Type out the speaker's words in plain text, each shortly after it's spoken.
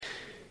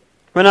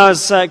When I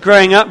was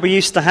growing up, we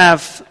used to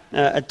have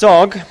a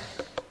dog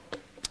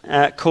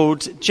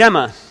called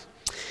Gemma.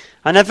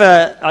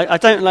 I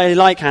don't really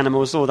like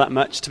animals all that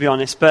much, to be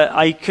honest, but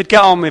I could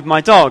get on with my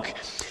dog.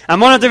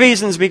 And one of the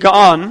reasons we got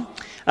on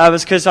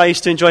was because I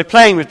used to enjoy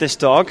playing with this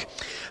dog.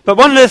 But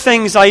one of the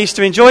things I used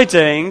to enjoy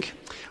doing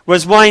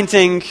was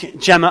winding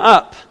Gemma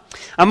up.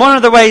 And one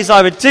of the ways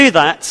I would do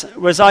that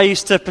was I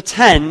used to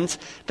pretend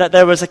that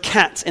there was a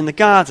cat in the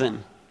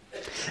garden.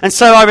 And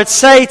so I would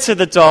say to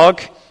the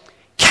dog,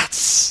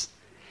 "Cats!"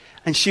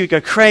 And she would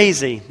go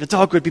crazy. The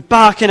dog would be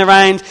barking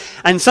around.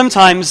 And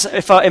sometimes,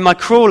 in my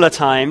crawler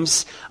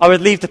times, I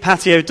would leave the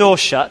patio door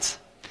shut.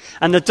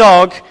 And the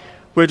dog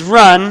would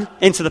run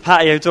into the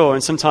patio door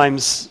and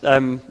sometimes,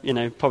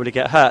 probably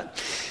get hurt.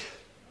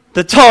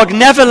 The dog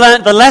never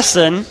learnt the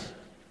lesson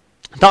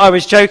that I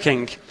was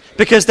joking,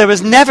 because there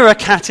was never a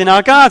cat in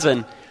our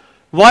garden.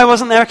 Why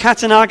wasn't there a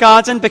cat in our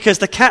garden? Because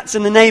the cats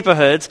in the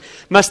neighborhood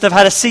must have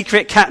had a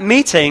secret cat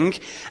meeting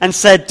and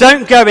said,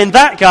 "Don't go in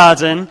that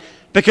garden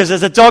because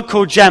there's a dog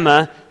called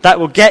Gemma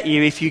that will get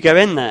you if you go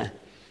in there."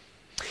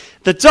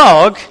 The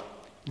dog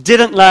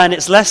didn't learn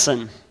its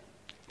lesson.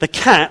 The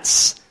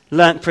cats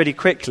learnt pretty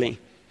quickly.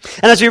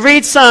 And as we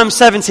read Psalm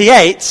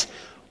 78,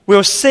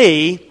 we'll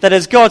see that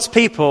as God's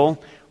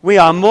people, we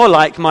are more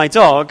like my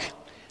dog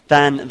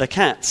than the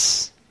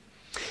cats.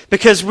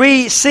 Because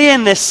we see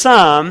in this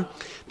psalm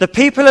the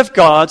people of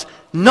God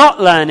not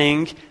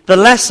learning the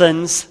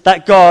lessons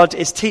that God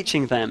is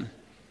teaching them.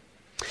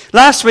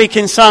 Last week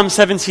in Psalm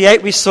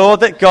 78, we saw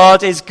that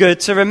God is good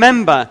to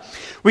remember.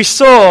 We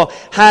saw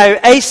how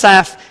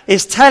Asaph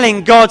is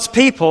telling God's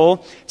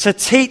people to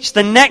teach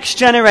the next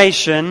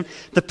generation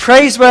the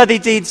praiseworthy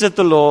deeds of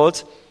the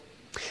Lord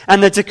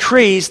and the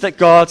decrees that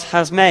God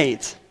has made.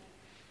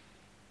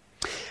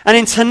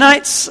 And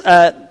tonight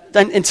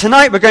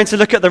we're going to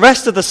look at the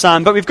rest of the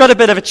psalm, but we've got a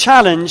bit of a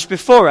challenge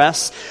before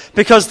us,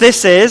 because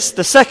this is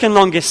the second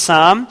longest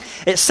psalm.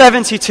 It's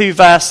 72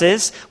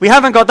 verses. We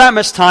haven't got that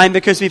much time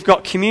because we've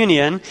got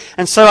communion,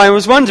 and so I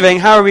was wondering,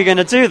 how are we going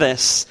to do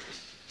this?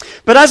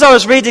 But as I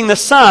was reading the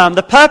psalm,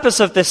 the purpose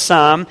of this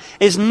psalm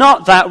is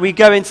not that we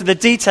go into the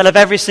detail of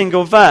every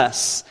single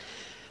verse.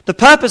 The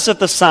purpose of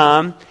the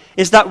psalm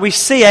is that we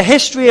see a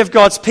history of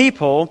God's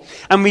people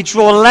and we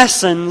draw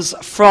lessons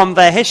from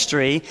their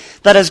history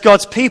that as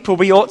God's people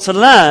we ought to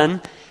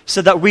learn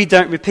so that we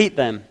don't repeat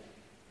them.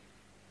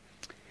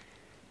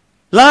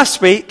 Last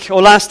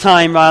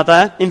time,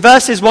 in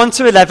verses 1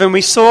 to 11,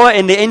 we saw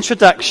in the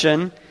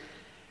introduction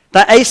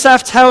that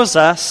Asaph tells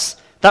us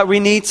that we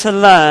need to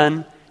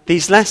learn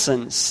these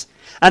lessons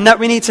and that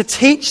we need to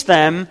teach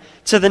them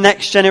to the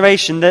next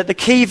generation. The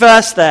key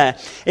verse there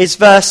is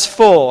verse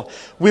 4.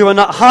 "We will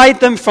not hide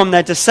them from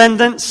their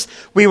descendants.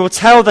 We will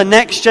tell the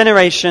next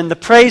generation the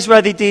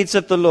praiseworthy deeds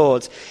of the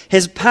Lord,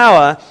 his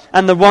power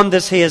and the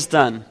wonders he has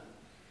done."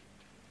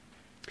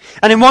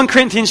 And in 1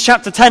 Corinthians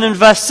chapter 10 and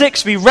verse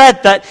 6, we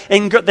read that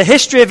in the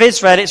history of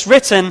Israel, it's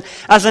written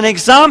as an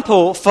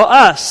example for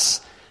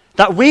us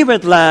that we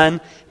would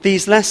learn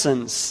these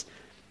lessons.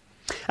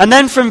 And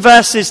then from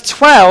verses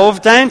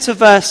 12 down to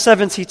verse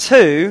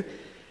 72,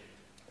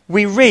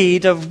 we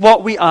read of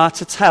what we are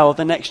to tell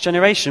the next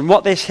generation,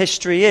 what this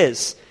history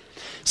is.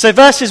 So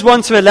verses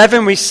 1 to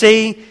 11, we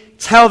see,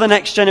 tell the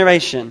next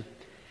generation.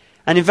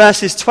 And in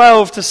verses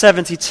 12 to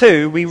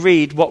 72, we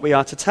read what we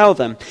are to tell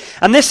them.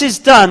 And this is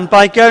done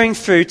by going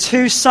through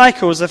two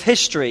cycles of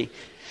history.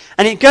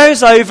 And it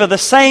goes over the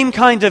same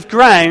kind of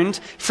ground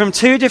from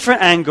two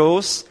different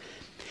angles.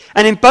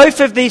 And in both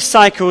of these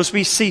cycles,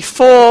 we see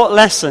 4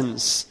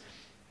 lessons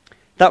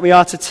that we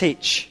are to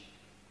teach.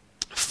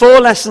 4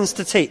 lessons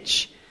to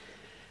teach.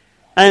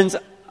 And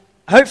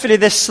hopefully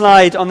this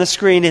slide on the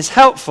screen is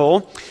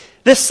helpful.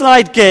 This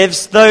slide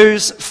gives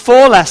those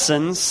 4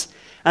 lessons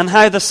and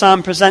how the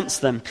psalm presents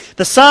them.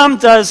 The psalm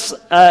does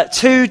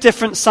 2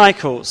 different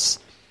cycles.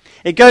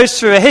 It goes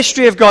through a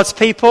history of God's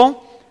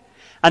people,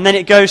 and then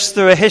it goes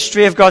through a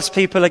history of God's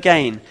people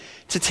again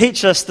to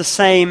teach us the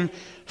same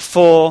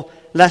 4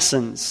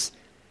 lessons.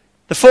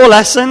 The 4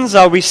 lessons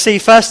are, we see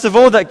first of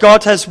all that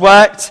God has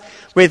worked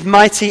with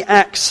mighty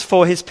acts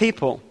for his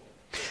people.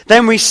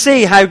 Then we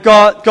see how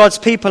God's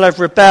people have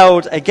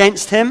rebelled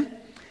against him.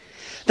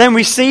 Then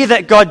we see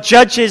that God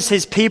judges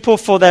his people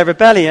for their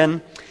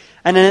rebellion.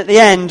 And then at the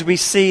end, we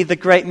see the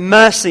great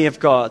mercy of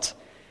God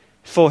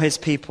for his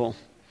people.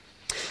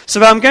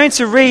 So I'm going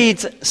to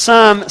read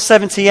Psalm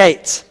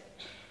 78.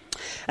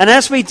 And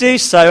as we do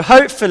so,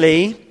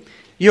 hopefully,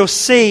 you'll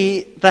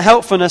see the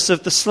helpfulness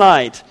of the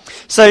slide.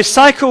 So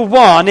cycle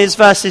 1 is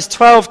verses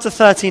 12 to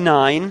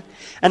 39.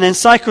 And then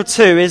cycle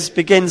 2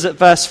 begins at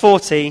verse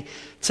 40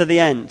 to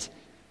the end.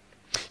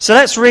 So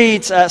let's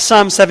read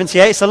Psalm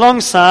 78. It's a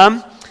long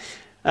psalm,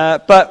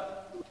 but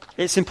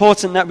it's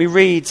important that we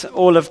read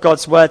all of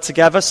God's word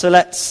together, so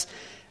let's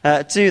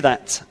do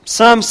that.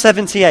 Psalm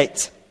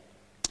 78,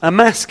 a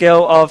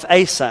maskil of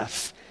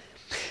Asaph.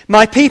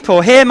 My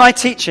people, hear my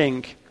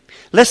teaching.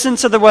 Listen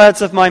to the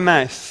words of my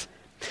mouth.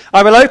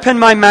 I will open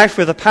my mouth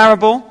with a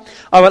parable.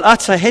 I will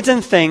utter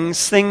hidden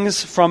things,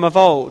 things from of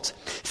old,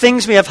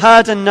 things we have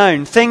heard and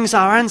known, things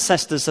our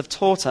ancestors have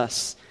taught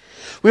us.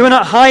 We will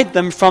not hide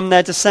them from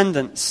their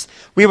descendants.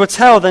 We will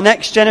tell the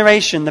next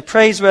generation the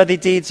praiseworthy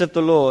deeds of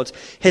the Lord,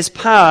 his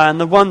power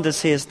and the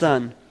wonders he has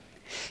done.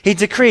 He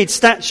decreed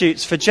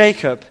statutes for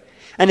Jacob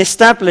and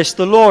established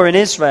the law in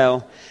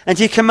Israel, and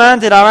he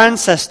commanded our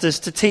ancestors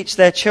to teach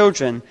their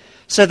children,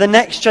 so the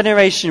next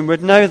generation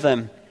would know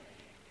them,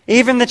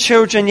 even the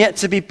children yet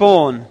to be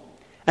born,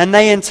 and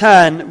they in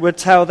turn would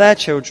tell their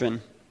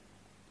children.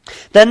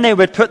 Then they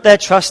would put their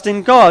trust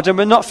in God and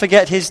would not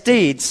forget his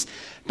deeds,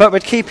 but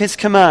would keep his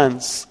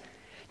commands.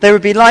 They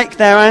would be like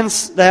their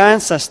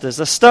ancestors,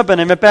 a stubborn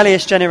and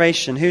rebellious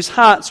generation, whose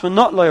hearts were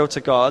not loyal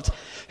to God,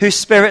 whose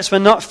spirits were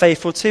not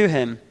faithful to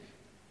him.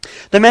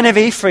 The men of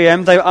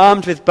Ephraim, though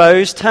armed with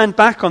bows, turned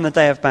back on the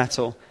day of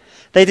battle.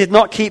 They did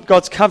not keep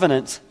God's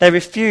covenant. They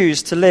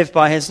refused to live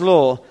by his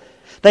law.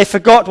 They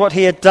forgot what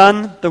he had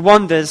done, the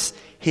wonders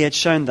he had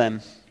shown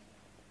them.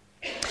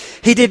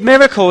 He did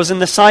miracles in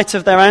the sight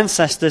of their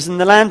ancestors in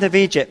the land of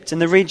Egypt, in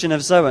the region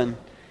of Zoan.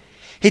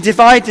 He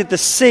divided the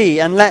sea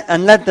and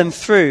led them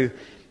through.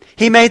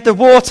 He made the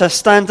water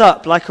stand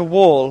up like a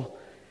wall.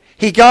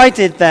 He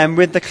guided them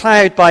with the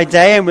cloud by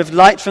day and with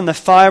light from the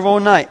fire all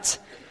night.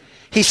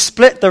 He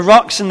split the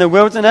rocks in the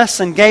wilderness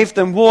and gave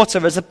them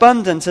water as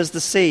abundant as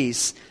the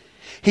seas.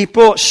 He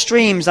brought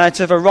streams out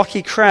of a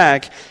rocky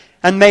crag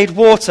and made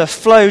water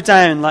flow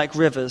down like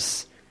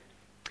rivers.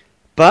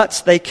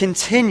 But they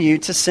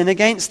continued to sin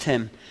against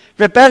him,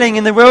 rebelling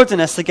in the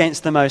wilderness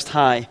against the Most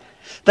High.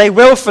 They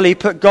willfully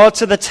put God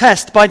to the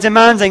test by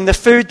demanding the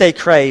food they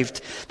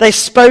craved. They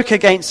spoke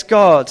against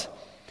God.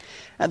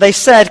 They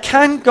said,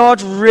 "Can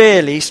God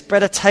really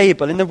spread a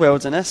table in the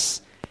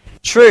wilderness?"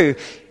 True,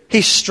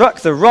 he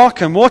struck the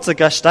rock and water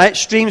gushed out,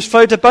 streams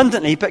flowed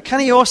abundantly, but can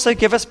he also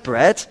give us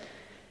bread?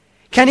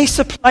 Can he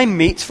supply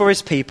meat for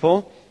his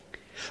people?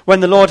 When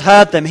the Lord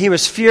heard them, he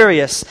was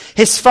furious.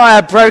 His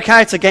fire broke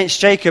out against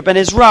Jacob, and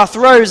his wrath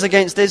rose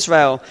against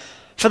Israel,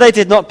 for they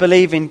did not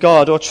believe in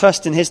God or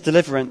trust in his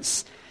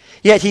deliverance.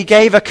 Yet he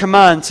gave a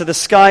command to the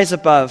skies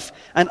above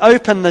and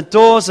opened the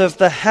doors of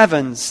the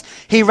heavens.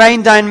 He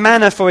rained down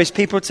manna for his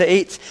people to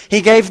eat.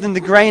 He gave them the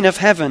grain of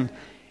heaven.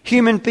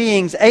 Human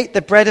beings ate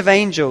the bread of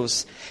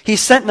angels. He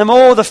sent them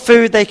all the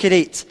food they could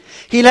eat.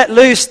 He let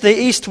loose the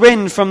east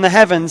wind from the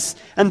heavens,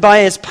 and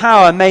by his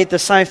power made the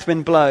south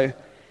wind blow.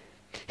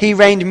 He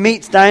rained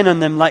meat down on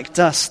them like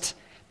dust,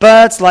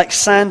 birds like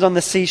sand on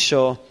the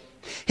seashore.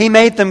 He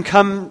made them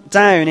come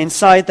down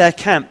inside their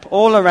camp,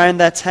 all around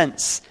their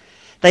tents.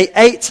 They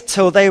ate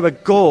till they were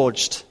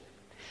gorged.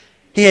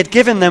 He had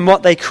given them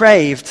what they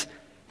craved,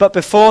 but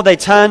before they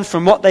turned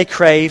from what they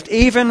craved,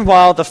 even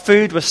while the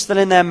food was still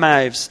in their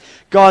mouths,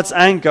 God's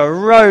anger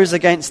rose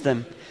against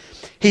them.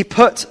 He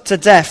put to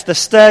death the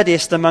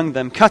sturdiest among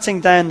them, cutting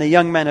down the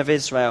young men of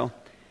Israel.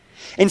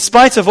 In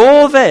spite of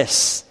all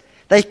this,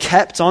 they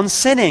kept on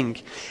sinning.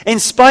 In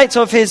spite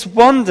of his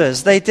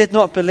wonders, they did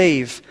not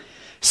believe.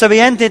 So he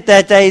ended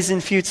their days in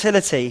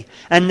futility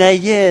and their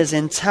years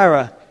in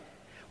terror.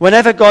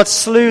 Whenever God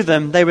slew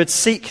them, they would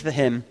seek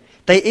him.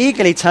 They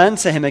eagerly turned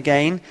to him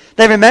again.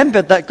 They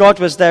remembered that God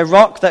was their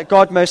rock, that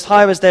God Most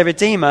High was their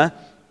Redeemer.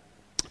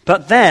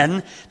 But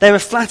then they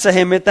would flatter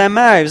him with their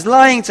mouths,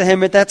 lying to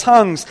him with their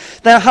tongues.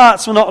 Their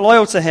hearts were not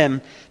loyal to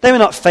him. They were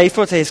not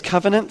faithful to his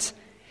covenant.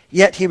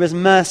 Yet he was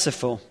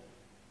merciful.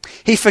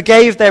 He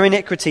forgave their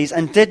iniquities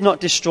and did not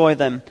destroy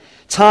them.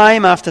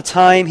 Time after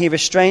time he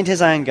restrained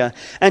his anger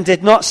and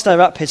did not stir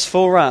up his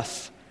full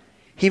wrath.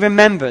 He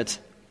remembered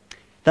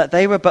that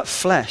they were but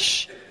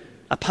flesh,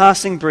 a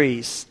passing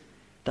breeze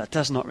that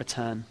does not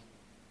return.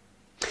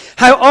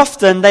 How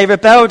often they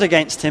rebelled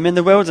against him in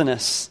the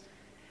wilderness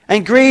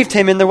and grieved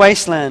him in the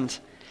wasteland.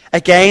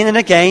 Again and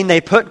again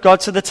they put God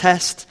to the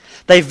test.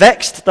 They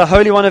vexed the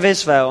Holy One of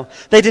Israel.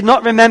 They did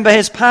not remember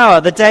his power,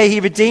 the day he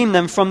redeemed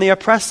them from the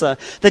oppressor,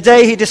 the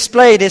day he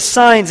displayed his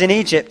signs in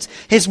Egypt,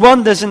 his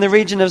wonders in the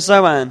region of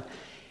Zoan.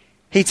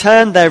 He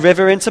turned their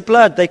river into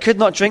blood. They could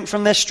not drink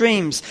from their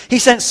streams. He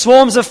sent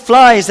swarms of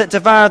flies that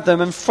devoured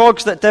them and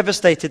frogs that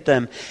devastated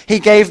them. He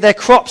gave their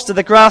crops to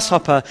the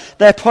grasshopper,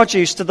 their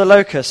produce to the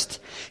locust.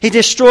 He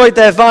destroyed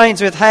their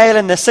vines with hail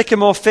and their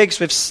sycamore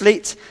figs with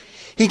sleet.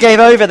 He gave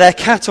over their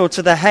cattle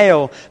to the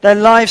hail, their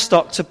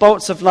livestock to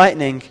bolts of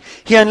lightning.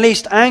 He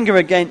unleashed anger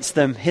against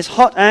them, his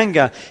hot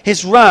anger,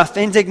 his wrath,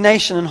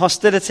 indignation, and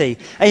hostility,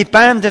 a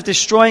band of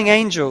destroying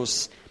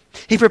angels.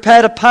 He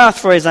prepared a path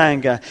for his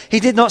anger. He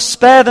did not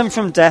spare them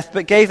from death,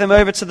 but gave them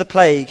over to the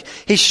plague.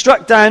 He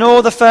struck down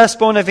all the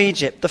firstborn of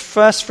Egypt, the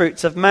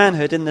firstfruits of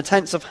manhood in the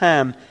tents of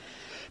Ham.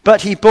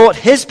 But he brought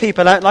his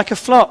people out like a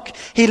flock.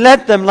 He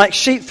led them like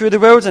sheep through the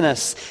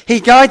wilderness. He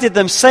guided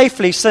them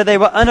safely so they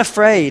were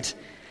unafraid.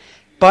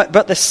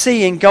 But the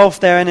sea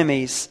engulfed their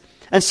enemies.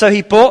 And so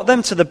he brought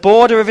them to the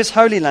border of his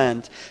holy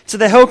land, to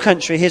the hill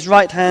country his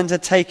right hand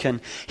had taken.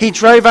 He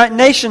drove out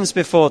nations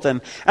before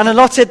them and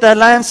allotted their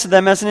lands to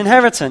them as an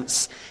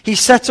inheritance. He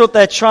settled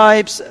their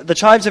tribes, the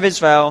tribes of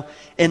Israel,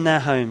 in their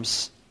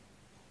homes.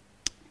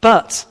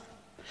 But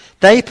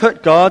they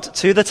put God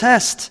to the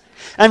test.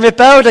 and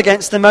rebelled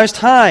against the Most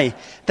High.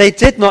 They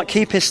did not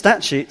keep his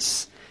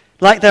statutes.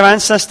 Like their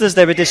ancestors,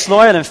 they were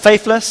disloyal and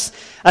faithless,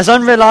 as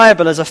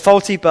unreliable as a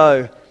faulty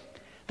bow.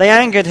 They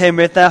angered him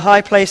with their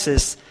high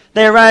places.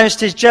 They aroused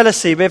his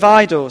jealousy with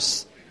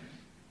idols.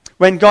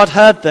 When God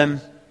heard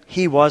them,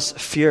 he was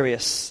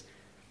furious.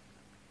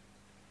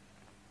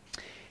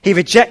 He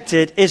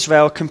rejected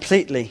Israel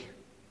completely.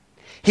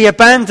 He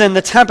abandoned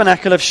the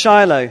tabernacle of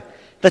Shiloh,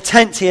 the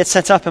tent he had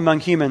set up among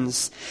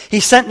humans. He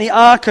sent the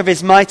ark of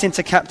his might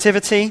into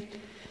captivity,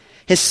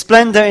 his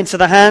splendor into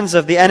the hands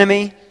of the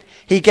enemy.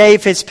 He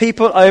gave his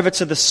people over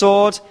to the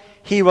sword.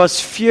 He was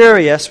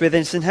furious with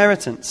his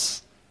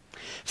inheritance.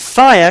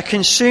 Fire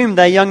consumed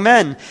their young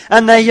men,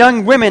 and their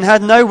young women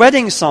had no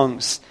wedding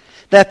songs.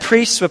 Their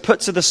priests were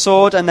put to the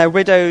sword, and their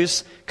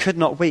widows could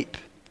not weep.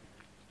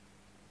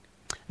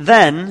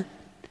 Then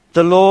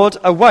the Lord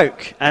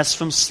awoke as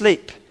from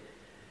sleep.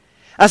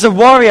 As a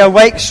warrior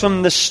wakes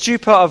from the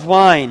stupor of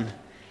wine,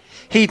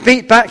 he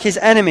beat back his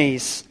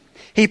enemies.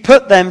 He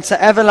put them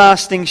to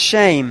everlasting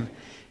shame.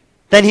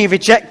 Then he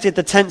rejected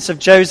the tents of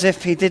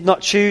Joseph. He did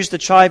not choose the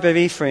tribe of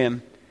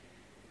Ephraim,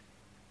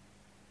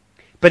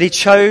 but he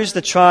chose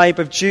the tribe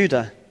of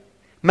Judah,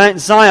 Mount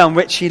Zion,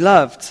 which he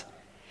loved.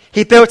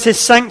 He built his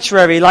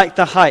sanctuary like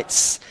the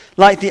heights,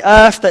 like the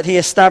earth that he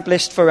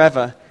established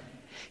forever.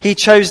 He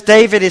chose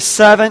David his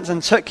servant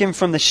and took him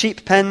from the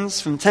sheep pens,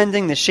 from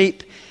tending the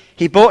sheep.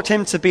 He brought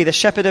him to be the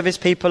shepherd of his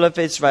people of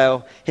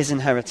Israel, his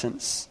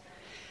inheritance.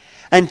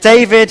 And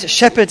David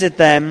shepherded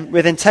them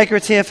with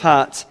integrity of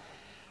heart.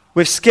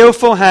 With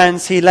skillful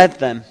hands he led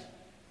them.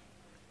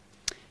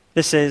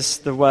 This is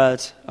the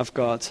word of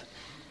God.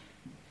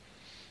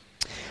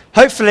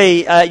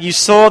 Hopefully you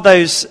saw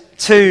those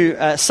two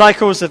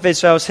cycles of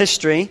Israel's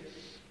history.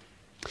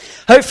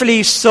 Hopefully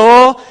you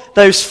saw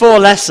those 4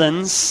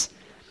 lessons.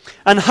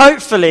 And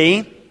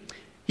hopefully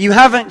you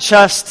haven't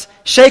just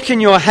shaken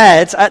your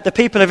head at the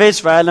people of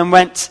Israel and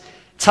went,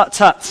 tut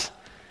tut.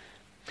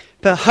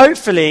 But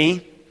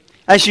hopefully,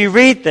 as you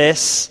read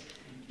this,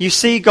 you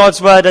see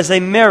God's word as a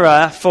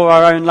mirror for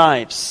our own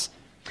lives.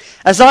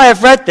 As I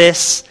have read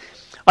this,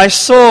 I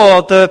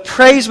saw the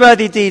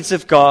praiseworthy deeds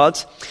of God.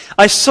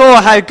 I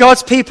saw how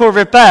God's people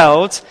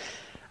rebelled,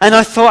 and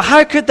I thought,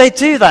 how could they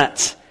do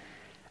that?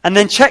 And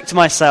then checked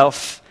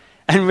myself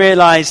and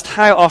realized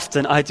how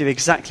often I do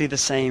exactly the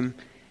same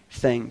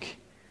thing.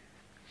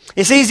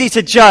 It's easy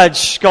to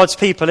judge God's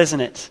people, isn't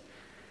it?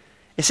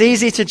 It's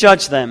easy to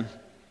judge them.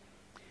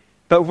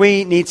 But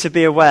we need to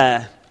be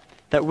aware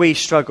that we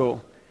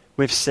struggle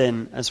with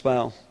sin as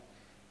well.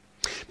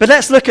 But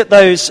let's look at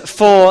those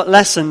 4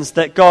 lessons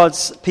that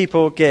God's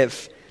people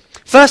give.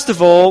 First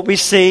of all, we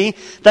see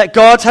that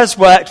God has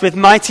worked with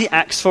mighty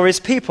acts for his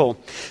people.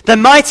 The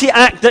mighty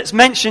act that's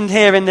mentioned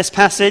here in this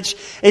passage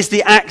is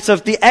the act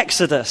of the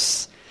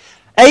Exodus.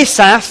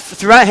 Asaph,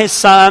 throughout his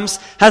Psalms,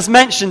 has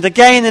mentioned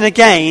again and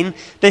again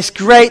this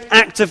great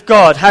act of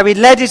God, how he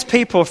led his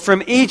people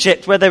from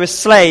Egypt, where they were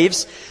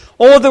slaves,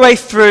 all the way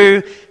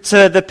through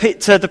to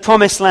the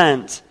promised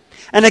land.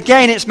 And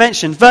again it's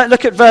mentioned.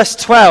 Look at verse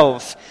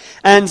 12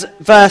 and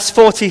verse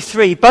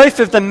 43. Both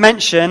of them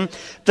mention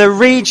the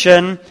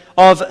region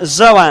of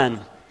Zoan.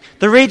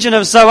 The region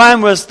of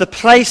Zoan was the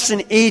place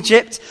in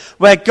Egypt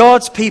where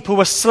God's people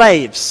were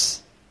slaves.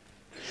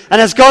 And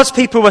as God's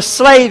people were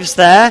slaves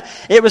there,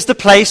 it was the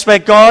place where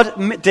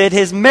God did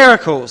his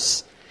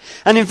miracles.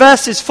 And in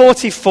verses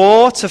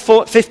 44 to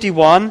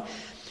 51,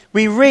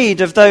 we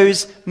read of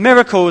those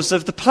miracles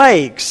of the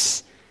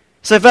plagues.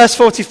 So verse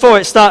 44,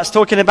 it starts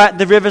talking about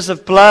the rivers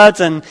of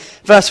blood, and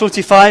verse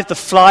 45, the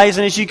flies.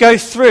 And as you go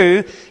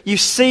through, you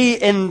see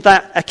in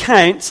that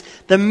account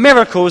the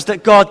miracles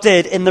that God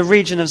did in the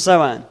region of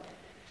Zoan.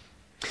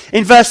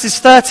 In verses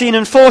 13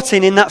 and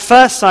 14, in that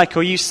first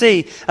cycle, you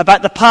see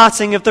about the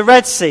parting of the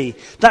Red Sea,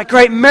 that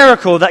great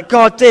miracle that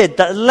God did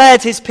that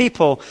led his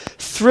people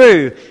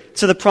through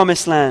to the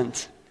promised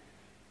land.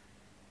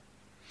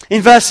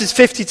 In verses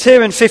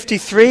 52 and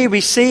 53,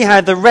 we see how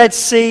the Red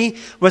Sea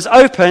was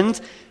opened.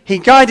 He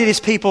guided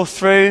his people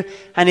through,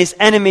 and his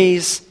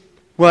enemies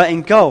were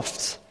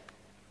engulfed.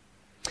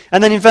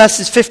 And then in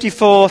verses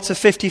 54 to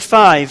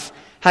 55,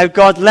 how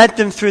God led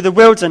them through the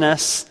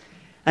wilderness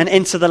and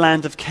into the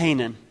land of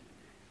Canaan.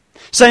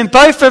 So in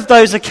both of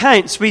those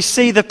accounts, we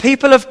see the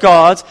people of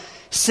God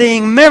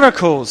seeing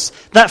miracles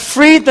that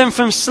freed them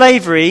from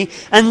slavery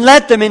and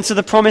led them into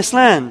the promised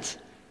land.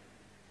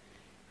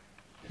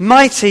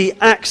 Mighty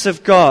acts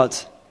of God.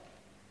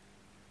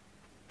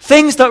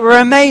 Things that were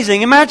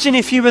amazing. Imagine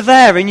if you were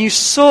there and you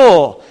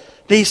saw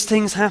these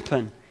things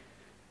happen.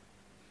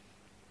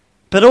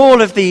 But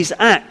all of these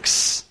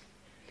acts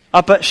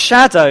are but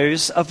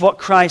shadows of what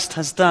Christ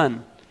has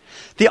done.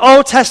 The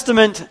Old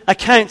Testament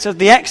account of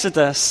the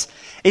Exodus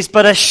is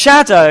but a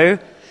shadow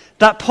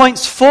that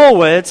points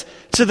forward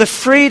to the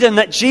freedom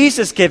that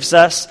Jesus gives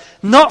us,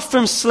 not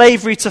from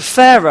slavery to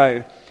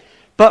Pharaoh,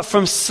 but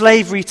from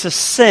slavery to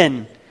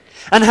sin.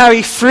 And how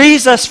he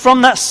frees us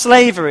from that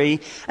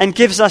slavery and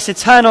gives us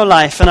eternal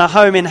life and our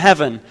home in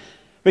heaven,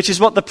 which is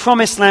what the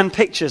promised land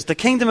pictures, the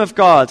kingdom of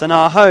God and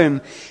our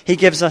home he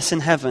gives us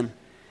in heaven.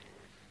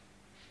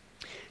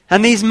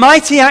 And these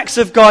mighty acts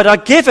of God are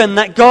given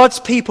that God's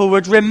people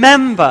would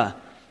remember.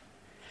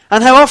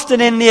 And how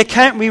often in the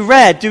account we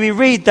read do we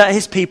read that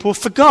his people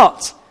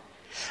forgot?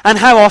 And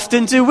how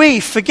often do we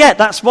forget?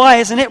 That's why,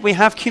 isn't it, we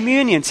have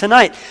communion.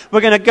 Tonight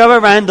we're going to go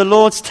around the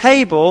Lord's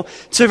table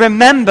to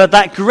remember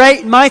that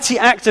great mighty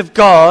act of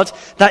God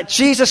that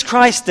Jesus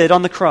Christ did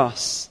on the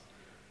cross.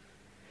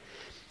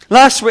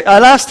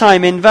 Last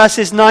time in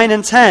verses 9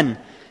 and 10,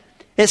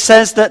 it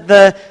says that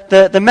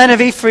the men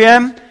of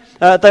Ephraim,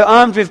 though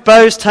armed with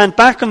bows, turned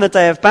back on the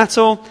day of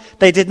battle.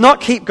 They did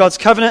not keep God's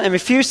covenant and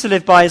refused to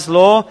live by his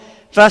law.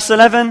 Verse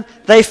 11,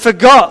 they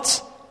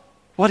forgot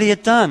what he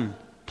had done.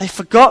 They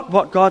forgot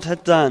what God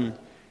had done.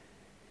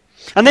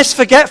 And this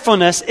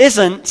forgetfulness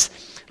isn't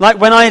like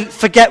when I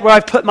forget where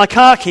I put my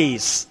car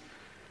keys.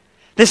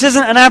 This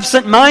isn't an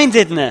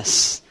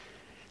absent-mindedness.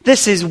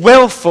 This is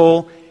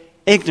willful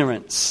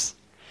ignorance.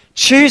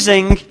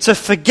 Choosing to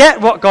forget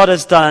what God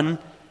has done,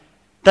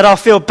 that I'll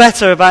feel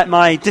better about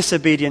my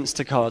disobedience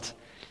to God.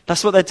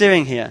 That's what they're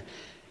doing here.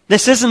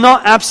 This is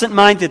not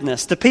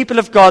absent-mindedness. The people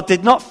of God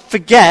did not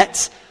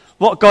forget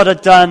what God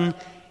had done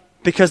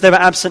because they were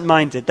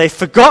absent-minded. They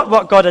forgot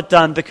what God had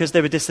done because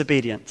they were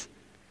disobedient.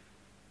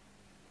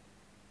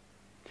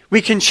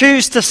 We can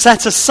choose to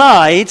set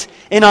aside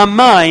in our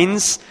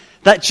minds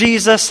that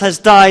Jesus has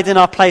died in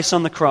our place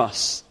on the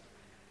cross.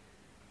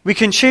 We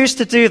can choose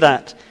to do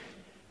that,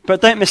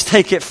 but don't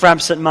mistake it for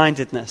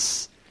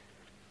absent-mindedness.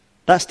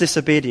 That's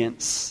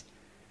disobedience.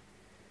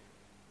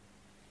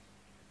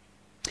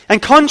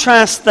 And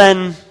contrast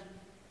then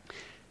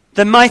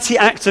the mighty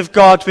act of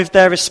God with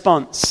their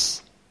response.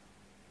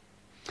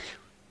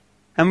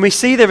 And we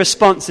see the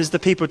response is the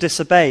people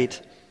disobeyed.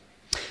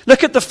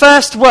 Look at the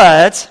first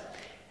word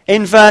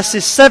in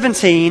verses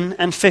 17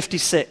 and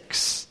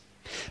 56.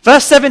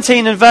 Verse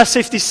 17 and verse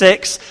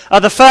 56 are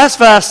the first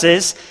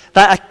verses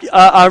that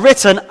are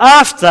written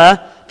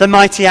after the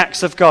mighty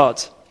acts of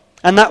God.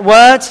 And that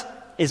word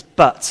is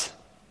but.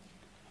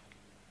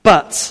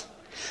 But.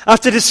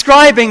 After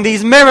describing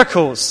these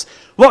miracles,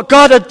 what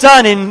God had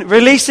done in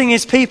releasing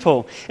his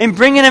people, in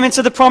bringing them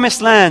into the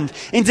promised land,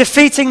 in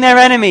defeating their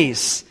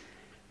enemies.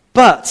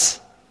 But,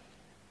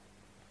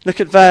 look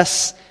at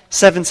verse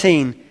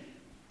 17.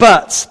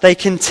 But they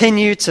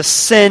continue to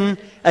sin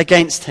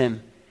against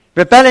him,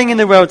 rebelling in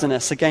the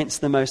wilderness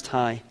against the Most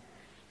High.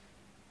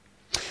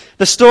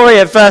 The story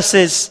of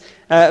verse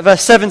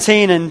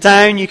 17 and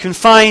down you can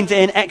find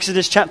in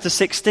Exodus chapter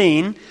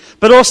 16,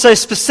 but also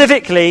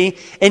specifically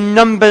in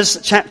Numbers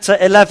chapter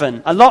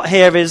 11. A lot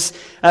here is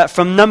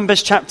from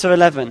Numbers chapter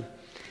 11.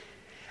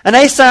 And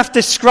Asaph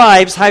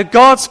describes how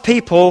God's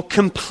people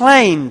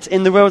complained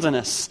in the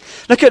wilderness.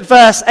 Look at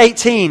verse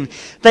 18.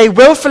 They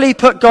willfully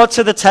put God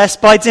to the test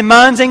by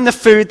demanding the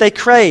food they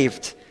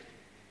craved.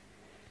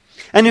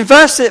 And in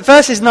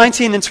verses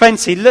 19 and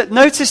 20,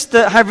 notice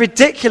how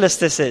ridiculous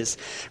this is.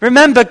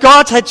 Remember,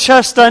 God had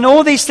just done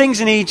all these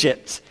things in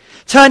Egypt,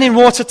 turning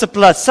water to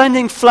blood,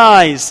 sending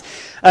flies,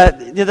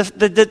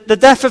 the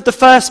death of the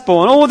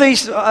firstborn, all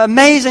these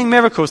amazing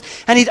miracles.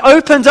 And he'd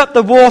opened up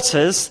the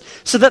waters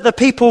so that the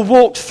people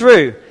walked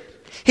through.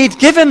 He'd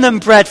given them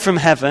bread from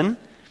heaven.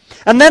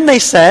 And then they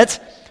said,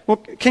 well,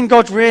 can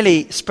God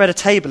really spread a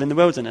table in the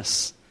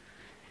wilderness?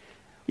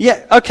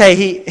 Yeah,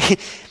 okay,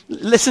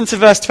 listen to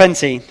verse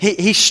 20.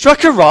 He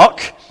struck a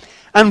rock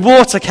and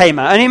water came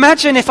out. And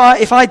imagine if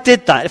I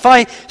did that. If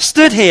I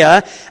stood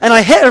here and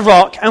I hit a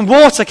rock and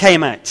water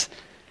came out.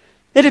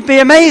 It'd be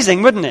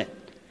amazing, wouldn't it?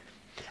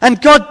 And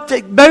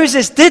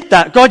Moses did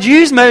that. God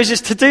used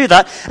Moses to do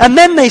that. And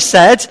then they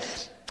said,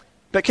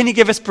 but can he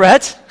give us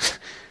bread?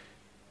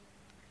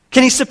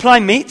 Can he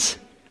supply meat?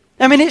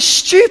 I mean, it's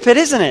stupid,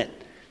 isn't it?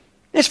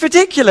 It's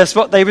ridiculous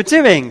what they were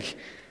doing.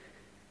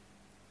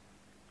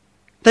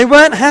 They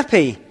weren't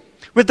happy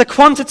with the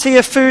quantity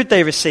of food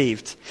they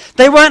received.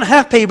 They weren't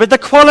happy with the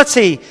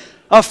quality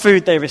of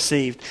food they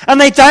received.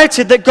 And they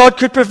doubted that God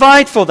could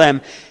provide for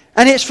them.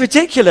 And it's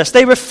ridiculous.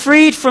 They were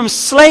freed from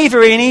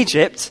slavery in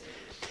Egypt.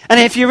 And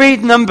if you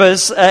read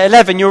Numbers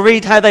 11, you'll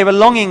read how they were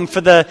longing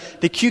for the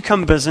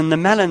cucumbers and the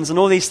melons and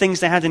all these things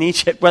they had in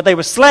Egypt where they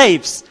were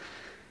slaves.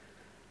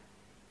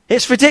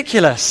 It's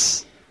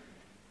ridiculous.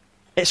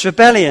 It's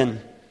rebellion.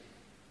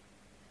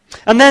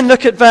 And then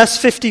look at verse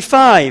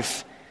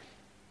 55.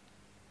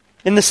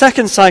 In the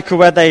second cycle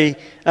where they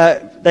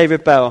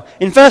rebel.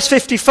 In verse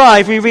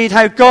 55, we read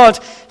how God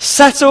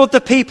settled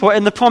the people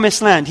in the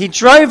promised land. He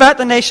drove out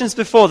the nations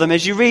before them.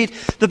 As you read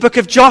the book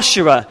of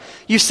Joshua,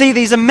 you see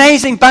these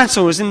amazing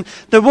battles, and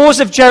the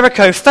walls of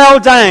Jericho fell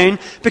down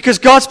because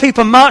God's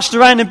people marched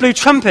around and blew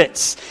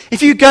trumpets.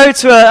 If you go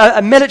to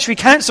a military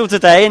council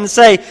today and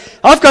say,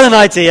 I've got an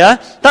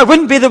idea, that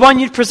wouldn't be the one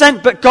you'd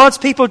present, but God's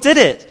people did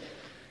it.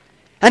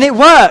 And it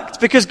worked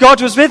because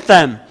God was with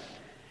them.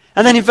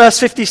 And then in verse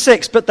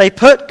 56, but they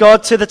put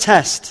God to the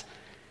test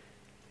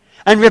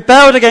and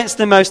rebelled against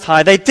the Most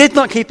High. They did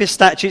not keep his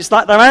statutes.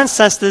 Like their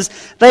ancestors,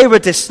 they were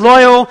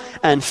disloyal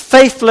and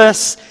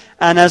faithless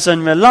and as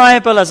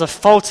unreliable as a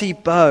faulty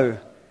bow.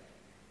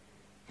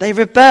 They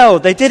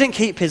rebelled. They didn't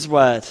keep his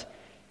word.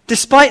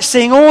 Despite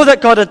seeing all that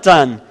God had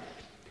done,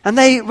 And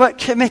they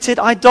committed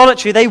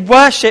idolatry. They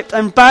worshipped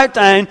and bowed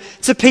down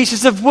to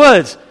pieces of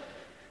wood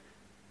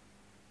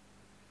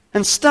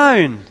and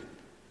stone.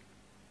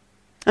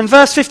 And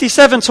verse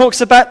 57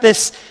 talks about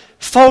this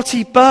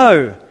faulty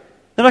bow.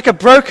 They're like a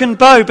broken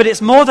bow, but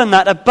it's more than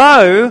that. A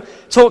bow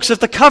talks of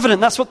the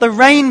covenant. That's what the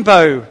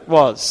rainbow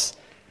was.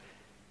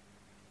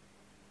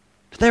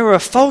 But they were a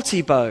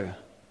faulty bow,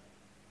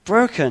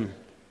 broken.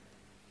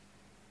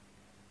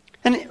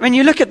 And when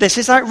you look at this,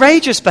 it's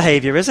outrageous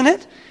behavior, isn't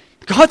it?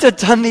 God had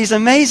done these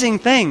amazing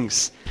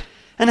things.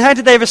 And how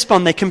did they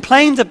respond? They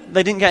complained that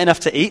they didn't get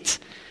enough to eat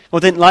or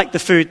didn't like the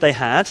food they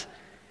had.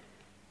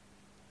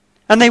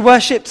 And they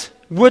worshipped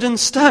wood and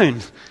stone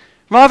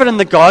rather than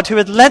the God who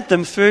had led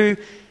them through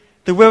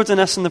the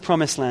wilderness and the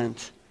promised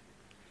land.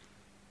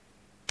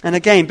 And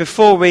again,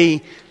 before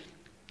we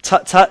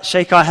tut-tut,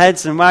 shake our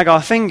heads and wag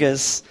our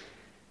fingers,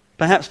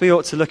 perhaps we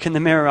ought to look in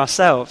the mirror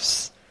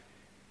ourselves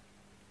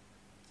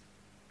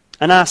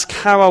and ask,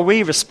 how are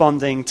we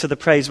responding to the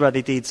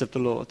praiseworthy deeds of the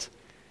Lord?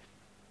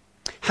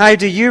 How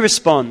do you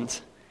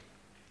respond?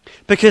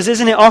 Because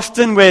isn't it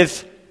often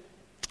with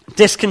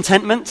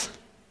discontentment?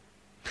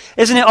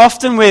 Isn't it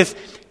often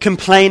with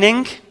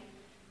complaining?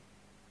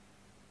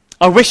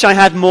 I wish I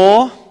had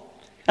more,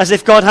 as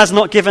if God has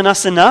not given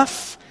us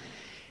enough.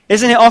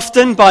 Isn't it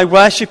often by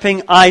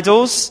worshipping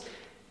idols?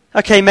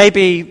 Okay,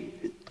 maybe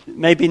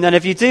none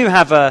of you do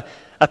have a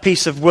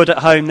piece of wood at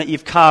home that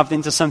you've carved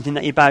into something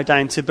that you bow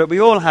down to, but we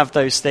all have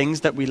those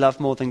things that we love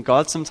more than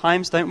God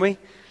sometimes, don't we?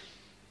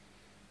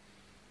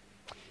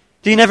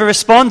 Do you never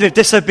respond with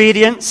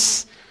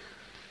disobedience?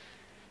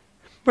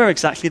 We're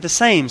exactly the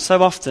same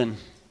so often.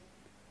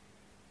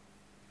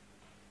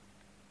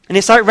 And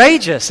it's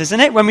outrageous,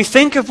 isn't it? When we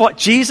think of what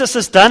Jesus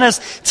has done,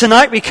 as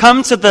tonight we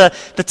come to the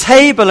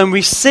table and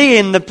we see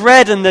in the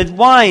bread and the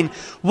wine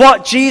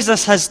what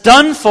Jesus has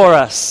done for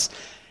us.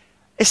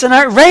 It's an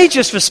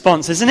outrageous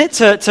response, isn't it,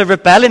 to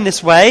rebel in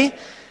this way?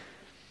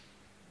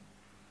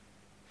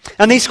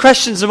 And these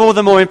questions are all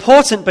the more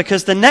important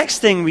because the next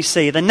thing we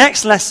see, the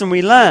next lesson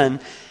we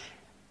learn,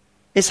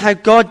 is how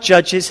God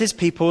judges his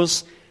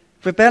people's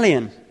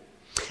rebellion.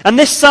 And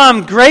this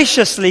psalm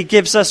graciously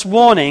gives us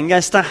warning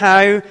as to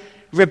how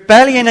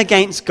rebellion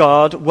against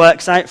God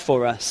works out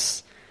for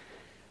us.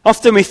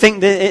 Often we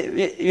think that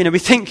we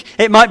think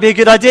it might be a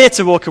good idea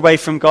to walk away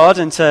from God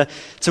and to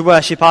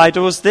worship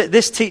idols.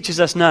 This teaches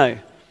us no.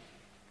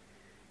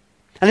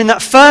 And in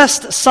that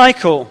first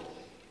cycle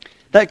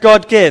that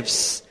God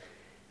gives,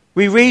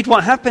 we read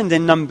what happened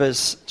in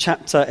Numbers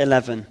chapter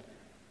 11.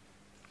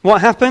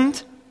 What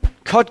happened?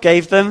 God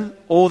gave them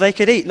all they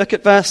could eat. Look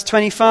at verse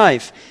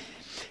 25.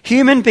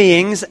 Human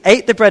beings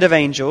ate the bread of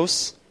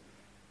angels.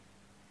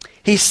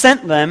 He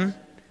sent them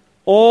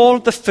all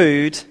the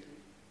food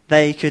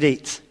they could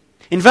eat.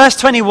 In verse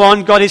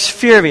 21, God is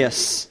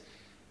furious.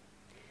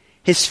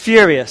 He's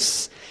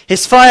furious.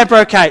 His fire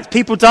broke out.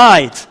 People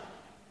died.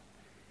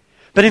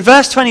 But in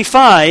verse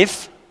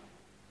 25,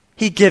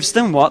 he gives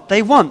them what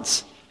they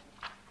want.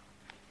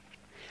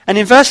 And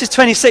in verses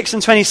 26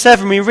 and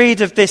 27, we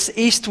read of this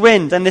east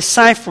wind and this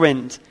south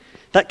wind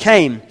that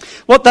came.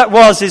 What that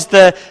was is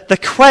the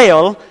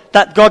quail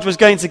that God was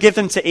going to give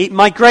them to eat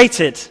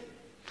migrated.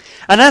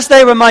 And as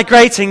they were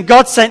migrating,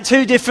 God sent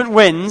two different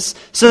winds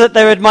so that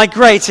they would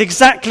migrate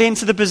exactly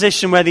into the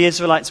position where the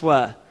Israelites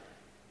were.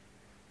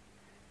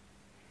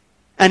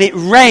 And it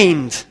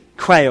rained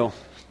quail.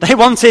 They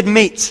wanted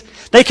meat.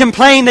 They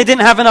complained they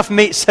didn't have enough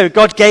meat, so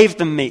God gave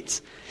them meat.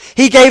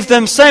 He gave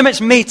them so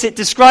much meat, it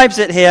describes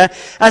it here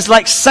as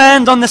like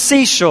sand on the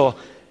seashore.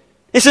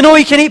 It's an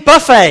all-you-can-eat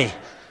buffet.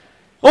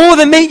 All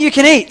the meat you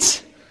can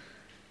eat.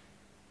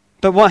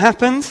 But what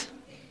happened?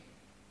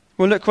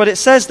 Well, look what it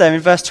says there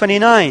in verse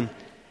 29.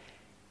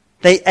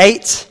 They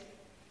ate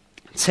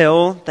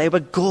till they were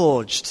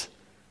gorged.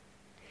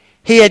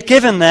 He had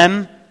given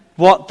them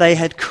what they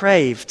had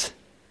craved.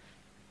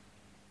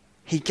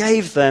 He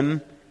gave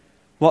them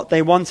what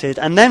they wanted.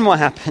 And then what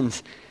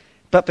happened?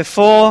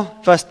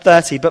 Verse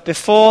 30, but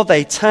before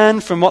they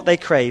turned from what they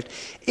craved,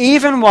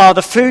 even while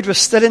the food was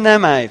still in their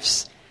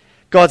mouths,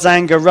 God's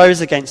anger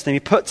rose against them. He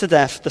put to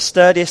death the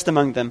sturdiest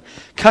among them,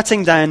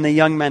 cutting down the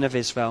young men of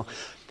Israel.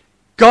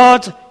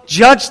 God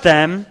judged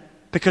them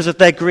because of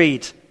their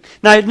greed.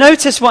 Now,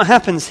 notice what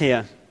happens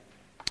here.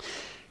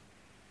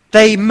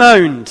 They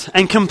moaned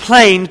and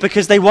complained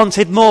because they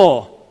wanted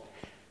more.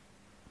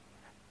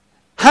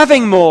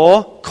 Having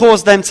more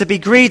caused them to be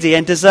greedy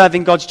and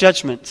deserving God's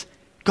judgment.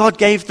 God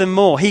gave them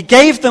more. He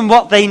gave them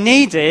what they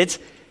needed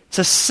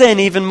to sin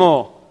even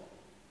more.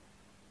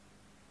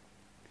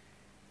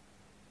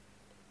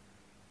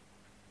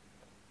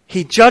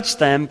 He judged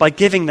them by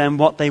giving them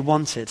what they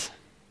wanted.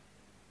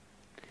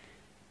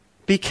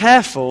 Be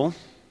careful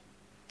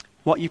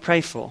what you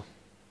pray for.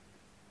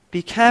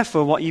 Be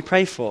careful what you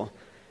pray for.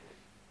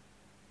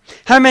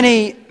 How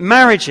many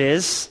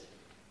marriages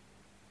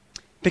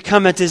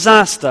become a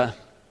disaster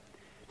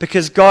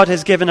because God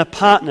has given a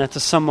partner to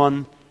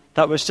someone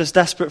that was just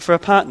desperate for a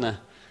partner?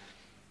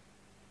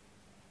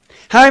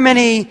 How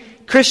many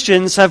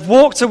Christians have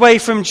walked away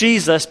from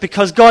Jesus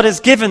because God has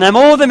given them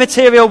all the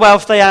material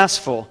wealth they asked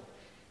for.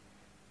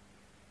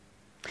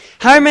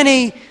 How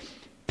many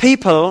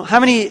people,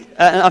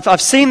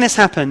 I've seen this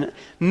happen,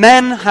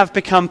 men have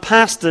become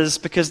pastors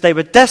because they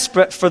were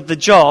desperate for the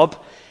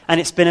job and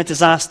it's been a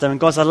disaster and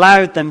God's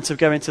allowed them to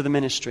go into the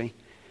ministry.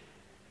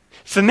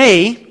 For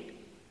me,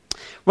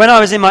 when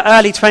I was in my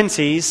early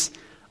 20s,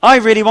 I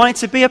really wanted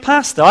to be a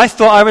pastor. I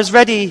thought I was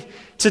ready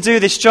to do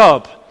this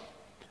job.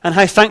 And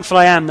how thankful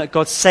I am that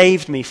God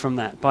saved me from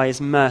that by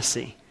his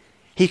mercy.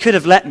 He could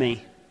have let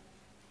me,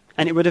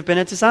 and it would have been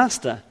a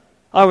disaster.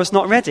 I was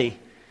not ready.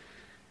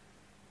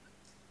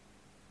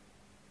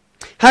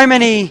 How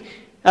many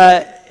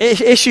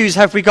issues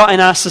have we got in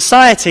our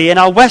society, in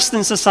our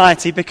Western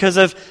society, because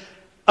of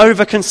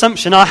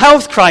overconsumption? Our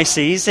health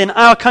crises in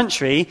our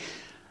country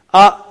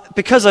are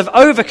because of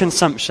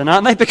overconsumption,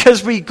 aren't they?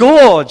 Because we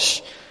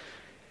gorge.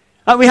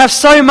 We have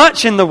so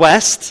much in the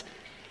West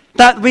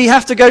that we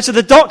have to go to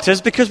the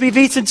doctors because we've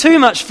eaten too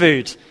much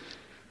food.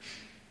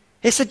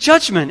 It's a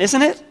judgment,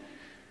 isn't it?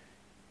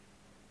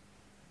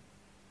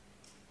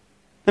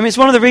 I mean, it's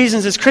one of the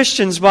reasons as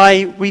Christians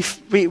why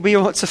we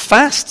ought to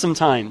fast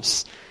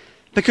sometimes.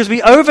 Because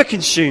we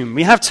overconsume.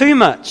 We have too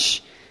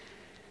much.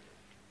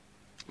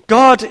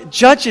 God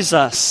judges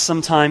us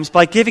sometimes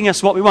by giving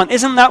us what we want.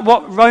 Isn't that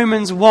what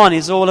Romans 1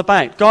 is all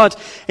about? God,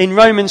 in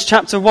Romans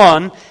chapter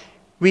 1,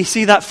 we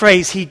see that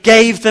phrase, he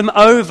gave them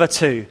over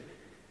to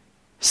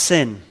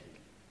sin.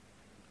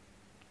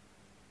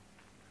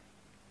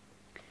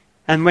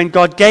 And when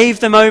God gave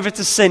them over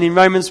to sin in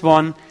Romans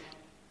 1,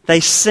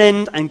 they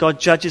sinned and God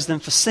judges them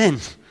for sin.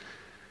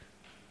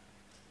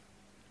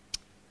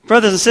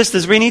 Brothers and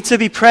sisters, we need to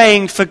be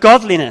praying for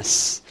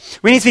godliness.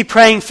 We need to be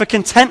praying for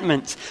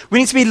contentment. We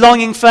need to be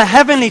longing for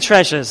heavenly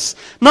treasures,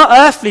 not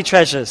earthly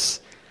treasures.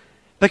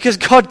 Because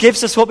God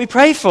gives us what we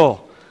pray for.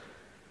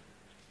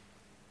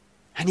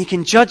 And he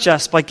can judge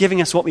us by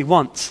giving us what we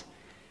want.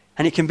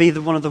 And it can be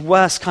one of the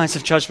worst kinds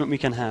of judgment we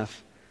can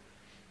have.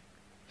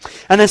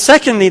 And then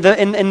secondly,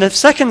 in the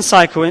second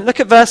cycle, look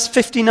at verse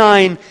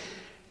 59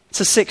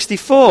 to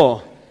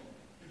 64.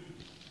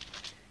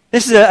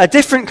 This is a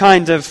different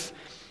kind of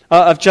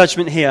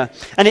judgment here.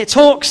 And it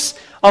talks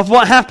of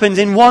what happened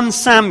in 1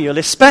 Samuel,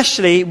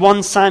 especially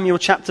 1 Samuel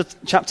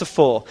chapter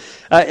 4.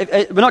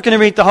 We're not going to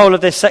read the whole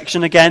of this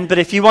section again, but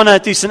if you want to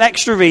do some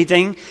extra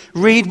reading,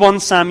 read 1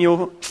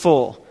 Samuel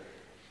 4.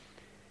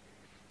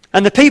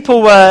 And the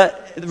people were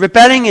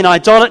rebelling in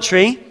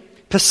idolatry,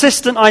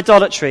 persistent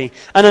idolatry,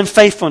 and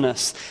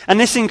unfaithfulness. And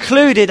this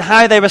included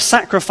how they were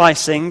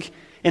sacrificing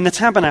in the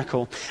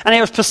tabernacle. And it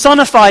was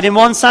personified in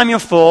 1 Samuel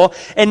 4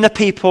 in the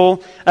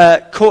people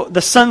called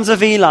the sons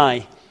of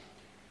Eli.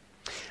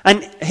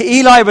 And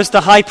Eli was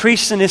the high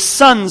priest, and his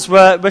sons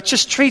were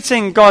just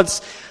treating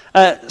God's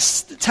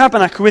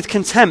tabernacle with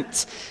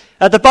contempt.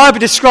 The Bible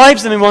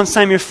describes them in 1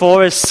 Samuel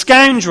 4 as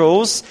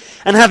scoundrels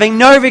and having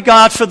no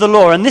regard for the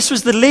law. And this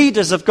was the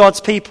leaders of God's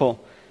people.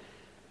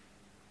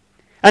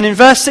 And in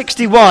verse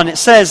 61, it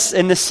says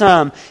in this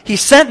psalm, he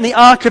sent the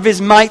ark of his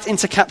might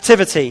into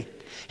captivity,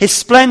 his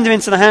splendor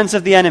into the hands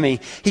of the enemy.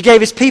 He gave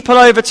his people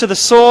over to the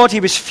sword. He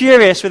was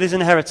furious with his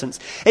inheritance.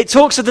 It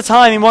talks of the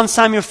time in 1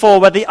 Samuel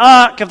 4 where the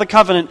ark of the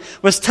covenant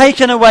was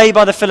taken away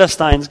by the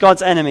Philistines,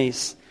 God's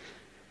enemies.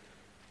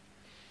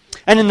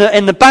 And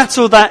in the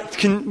battle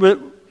that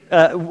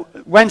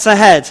went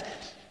ahead,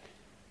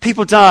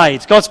 people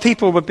died. God's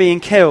people were being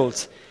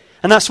killed.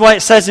 And that's why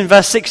it says in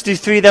verse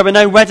 63 there were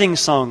no wedding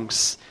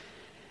songs.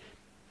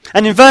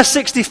 And in verse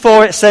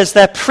 64 it says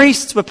their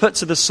priests were put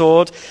to the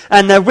sword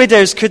and their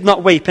widows could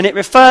not weep. And it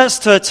refers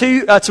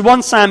to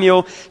 1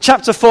 Samuel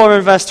chapter 4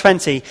 and verse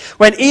 20,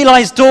 when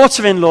Eli's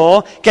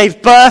daughter-in-law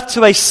gave birth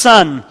to a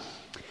son.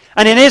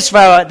 And in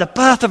Israel, the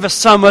birth of a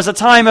son was a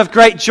time of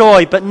great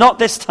joy, but not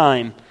this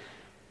time.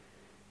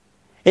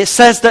 It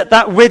says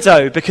that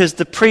widow, because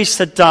the priest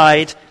had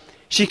died,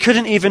 she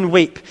couldn't even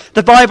weep.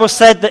 The Bible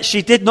said that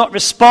she did not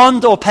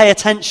respond or pay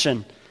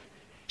attention.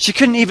 She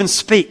couldn't even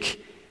speak.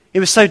 It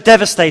was so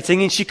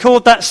devastating, and she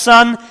called that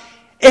son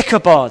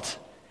Ichabod,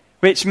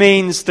 which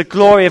means the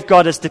glory of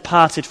God has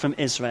departed from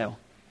Israel.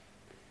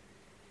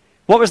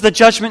 What was the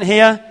judgment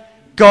here?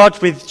 God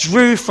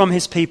withdrew from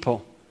his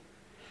people.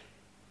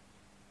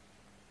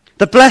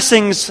 The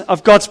blessings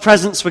of God's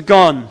presence were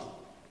gone,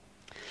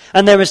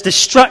 and there was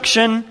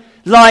destruction,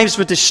 lives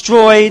were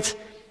destroyed.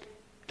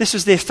 This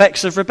was the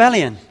effects of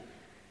rebellion.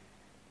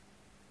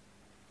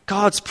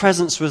 God's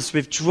presence was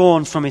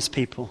withdrawn from his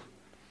people,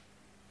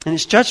 and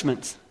it's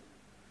judgment.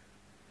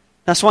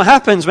 That's what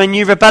happens when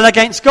you rebel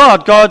against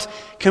God. God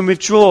can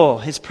withdraw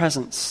his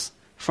presence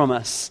from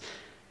us.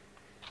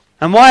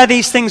 And why are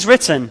these things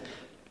written?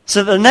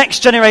 So that the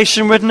next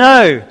generation would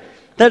know,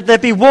 that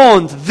they'd be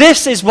warned.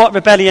 This is what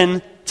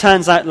rebellion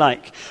turns out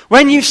like.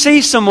 When you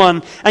see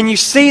someone and you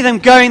see them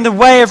going the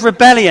way of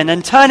rebellion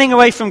and turning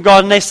away from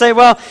God, and they say,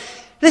 well,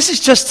 this is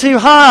just too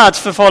hard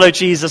to follow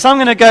Jesus. I'm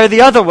going to go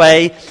the other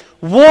way.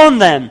 Warn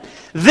them.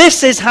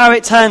 This is how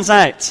it turns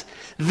out.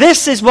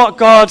 This is what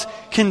God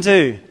can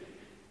do.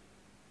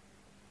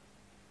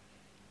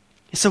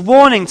 It's a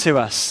warning to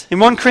us. In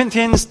 1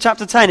 Corinthians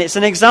chapter 10, it's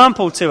an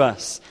example to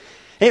us.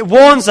 It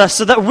warns us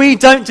so that we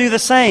don't do the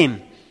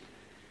same.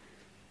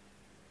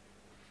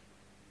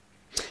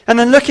 And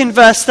then look in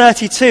verse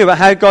 32 at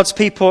how God's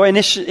people in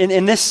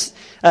this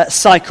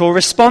cycle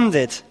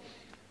responded.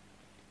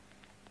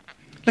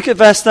 Look at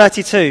verse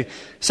 32.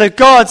 So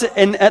God,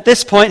 at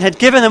this point, had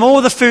given them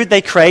all the food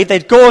they craved.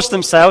 They'd gorged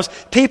themselves.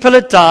 People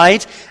had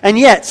died. And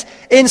yet,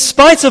 in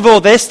spite of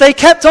all this, they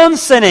kept on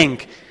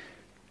sinning.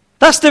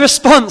 That's the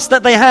response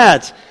that they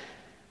had.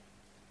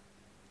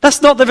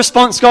 That's not the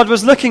response God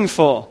was looking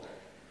for.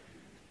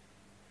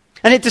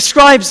 And it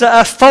describes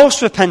a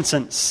false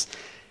repentance.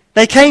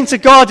 They came to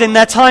God in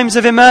their times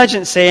of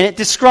emergency, and it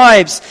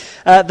describes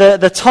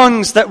the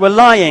tongues that were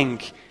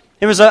lying.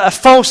 It was a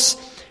false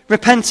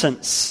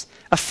repentance,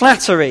 a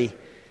flattery,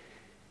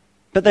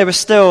 but they were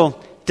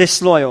still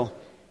disloyal.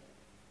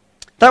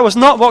 That was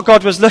not what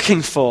God was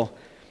looking for.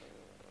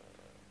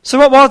 So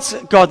what was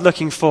God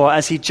looking for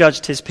as he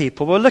judged his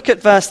people? Well, look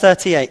at verse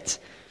 38.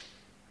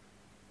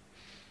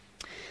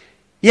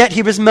 Yet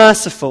he was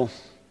merciful.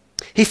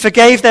 He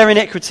forgave their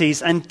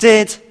iniquities and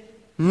did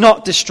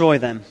not destroy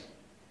them.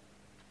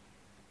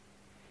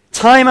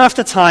 Time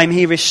after time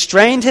he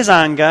restrained his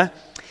anger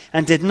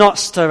and did not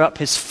stir up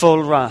his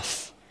full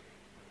wrath.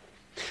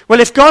 Well,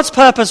 if God's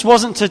purpose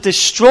wasn't to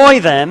destroy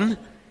them,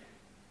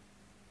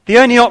 the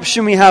only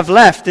option we have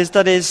left is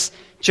that his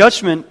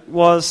judgment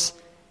was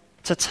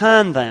to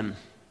turn them.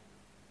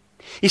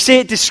 You see,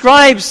 it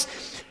describes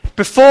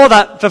before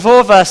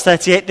verse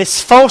 38,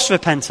 this false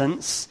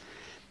repentance,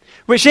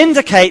 which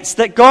indicates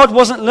that God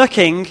wasn't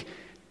looking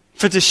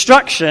for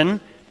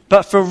destruction,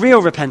 but for real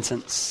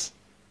repentance.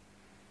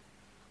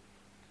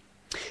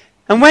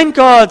 And when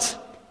God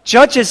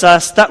judges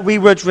us that we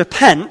would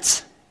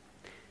repent,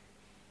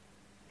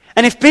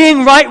 and if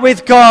being right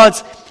with God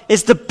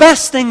is the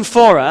best thing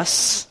for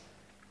us,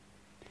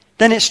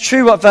 then it's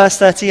true what verse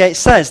 38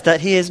 says,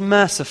 that he is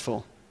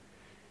merciful.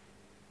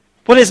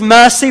 What is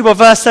mercy? Well,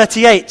 verse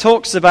 38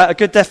 talks about a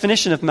good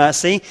definition of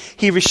mercy.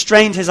 He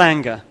restrained his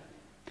anger.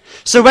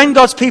 So when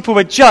God's people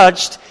were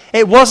judged,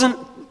 they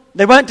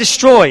weren't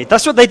destroyed.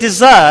 That's what they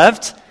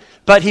deserved,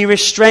 but he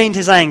restrained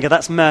his anger.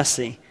 That's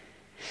mercy.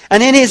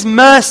 And in his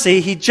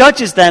mercy, he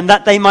judges them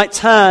that they might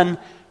turn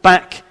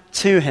back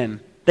to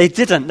him. They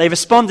didn't. They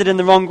responded in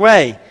the wrong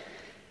way.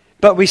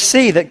 But we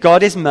see that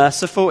God is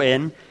merciful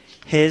in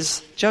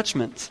his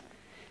judgment.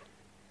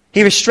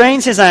 He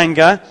restrains his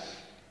anger.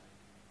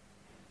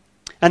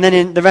 And then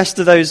in the rest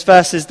of those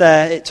verses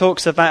there, it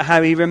talks about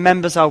how he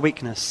remembers our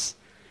weakness.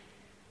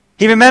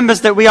 He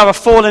remembers that we are a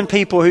fallen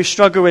people who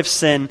struggle with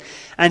sin,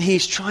 and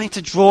he's trying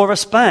to draw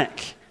us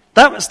back.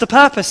 That was the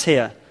purpose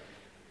here.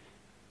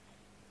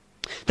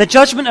 The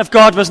judgment of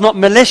God was not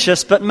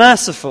malicious, but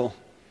merciful.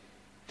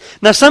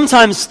 Now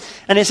sometimes,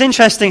 and it's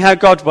interesting how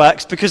God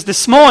works, because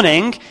this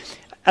morning,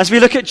 as we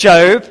look at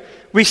Job,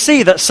 we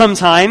see that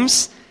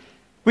sometimes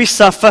we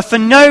suffer for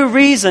no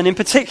reason in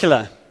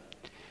particular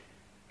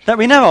that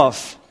we know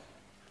of.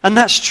 And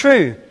that's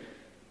true.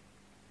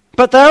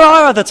 But there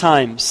are other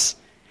times,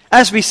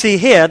 as we see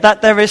here,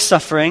 that there is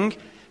suffering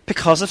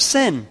because of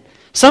sin.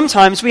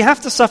 Sometimes we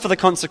have to suffer the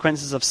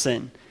consequences of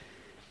sin.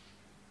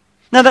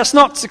 Now that's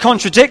not to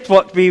contradict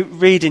what we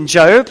read in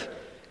Job.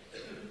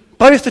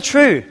 Both are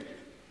true.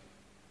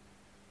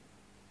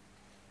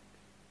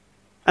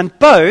 And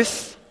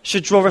both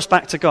should draw us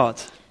back to God.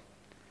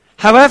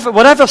 However,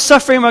 whatever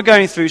suffering we're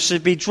going through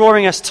should be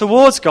drawing us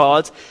towards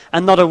God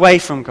and not away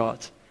from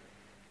God.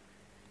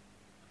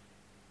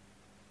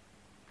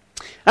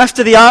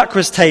 After the ark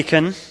was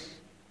taken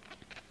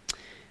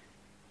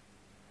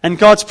and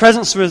God's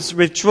presence was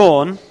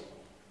withdrawn,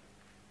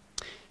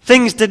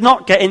 things did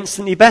not get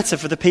instantly better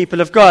for the people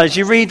of God. As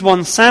you read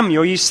 1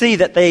 Samuel, you see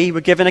that they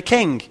were given a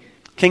king,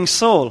 King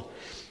Saul.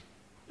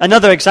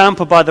 Another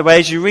example, by the way,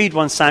 as you read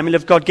 1 Samuel,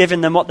 of God giving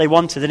them what they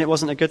wanted and it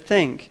wasn't a good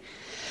thing.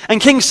 And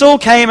King Saul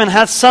came and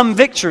had some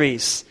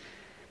victories.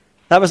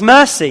 That was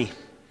mercy.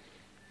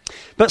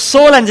 But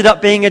Saul ended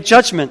up being a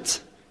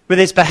judgment. With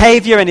his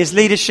behavior and his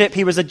leadership,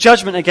 he was a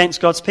judgment against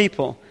God's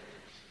people.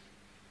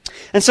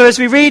 And so as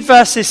we read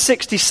verses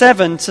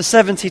 67 to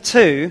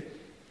 72,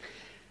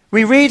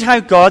 we read how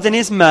God in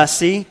his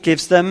mercy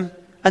gives them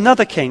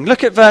another king.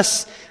 Look at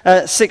verse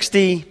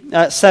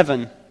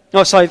 67.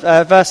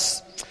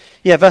 Verse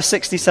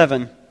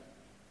 67.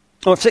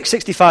 Or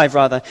 65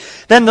 rather.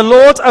 Then the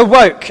Lord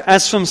awoke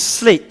as from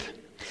sleep,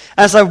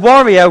 as a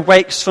warrior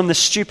wakes from the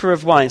stupor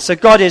of wine. So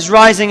God is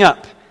rising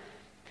up.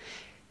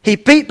 He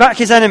beat back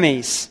his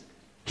enemies.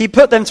 He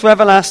put them to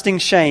everlasting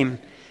shame.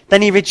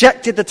 Then he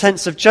rejected the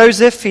tents of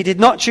Joseph. He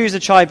did not choose the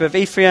tribe of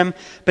Ephraim,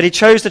 but he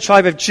chose the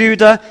tribe of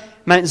Judah,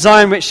 Mount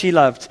Zion which he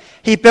loved.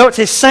 He built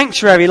his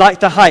sanctuary like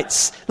the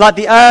heights, like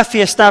the earth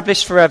he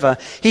established forever.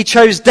 He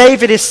chose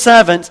David his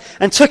servant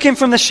and took him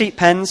from the sheep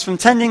pens, from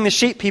tending the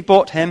sheep he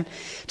bought him,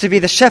 to be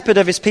the shepherd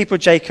of his people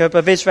Jacob,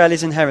 of Israel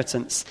his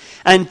inheritance.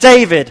 And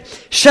David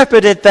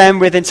shepherded them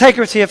with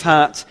integrity of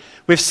heart,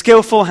 with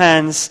skillful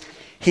hands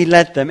he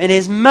led them. In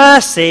his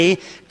mercy,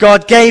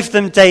 God gave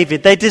them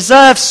David. They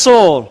deserved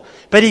Saul,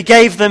 but he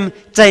gave them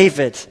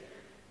David.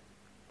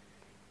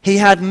 He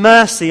had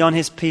mercy on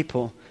his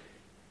people.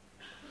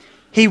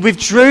 He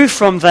withdrew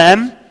from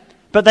them,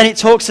 but then it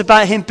talks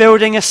about him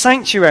building a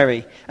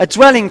sanctuary, a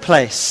dwelling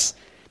place.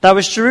 That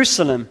was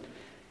Jerusalem.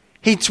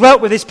 He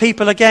dwelt with his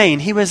people again.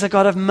 He was a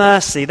God of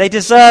mercy. They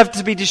deserved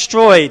to be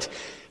destroyed,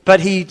 but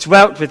he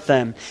dwelt with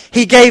them.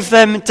 He gave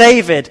them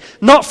David,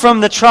 not from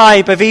the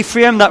tribe of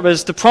Ephraim, that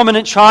was the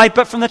prominent tribe,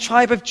 but from the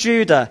tribe of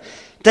Judah.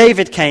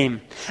 David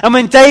came. And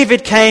when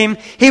David came,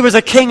 he was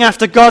a king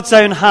after God's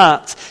own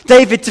heart.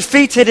 David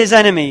defeated his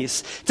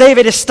enemies.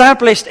 David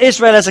established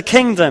Israel as a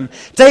kingdom.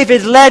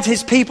 David led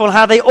his people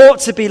how they ought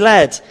to be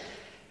led.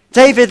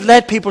 David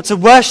led people to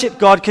worship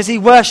God because he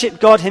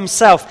worshipped God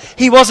himself.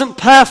 He wasn't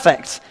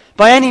perfect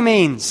by any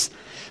means.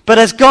 But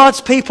as God's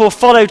people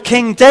followed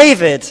King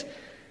David,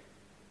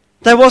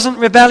 there wasn't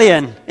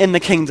rebellion in the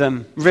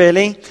kingdom,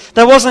 really.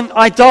 There wasn't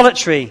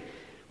idolatry.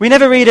 We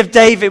never read of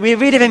David. We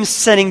read of him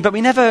sinning, but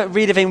we never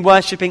read of him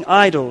worshipping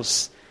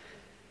idols.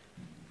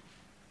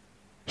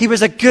 He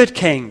was a good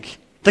king,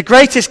 the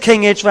greatest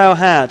king Israel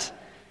had.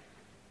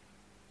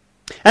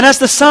 And as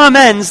the psalm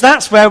ends,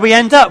 that's where we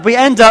end up. We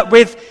end up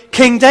with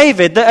King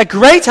David, a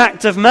great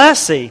act of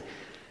mercy.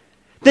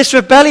 This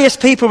rebellious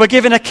people were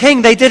given a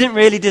king they didn't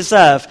really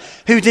deserve,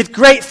 who did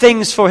great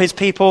things for his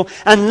people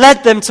and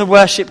led them to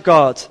worship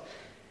God.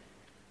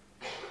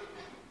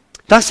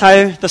 That's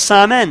how the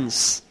psalm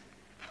ends.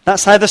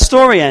 That's how the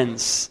story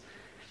ends.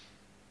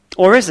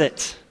 Or is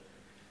it?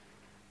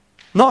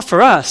 Not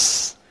for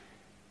us.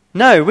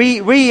 No,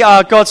 we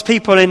are God's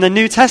people in the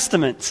New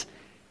Testament.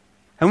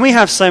 And we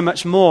have so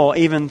much more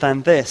even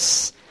than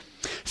this.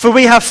 For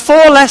we have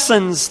 4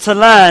 lessons to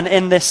learn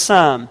in this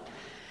psalm.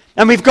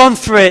 And we've gone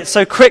through it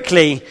so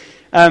quickly.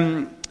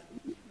 You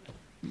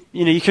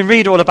can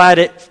read all about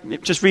it.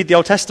 Just read the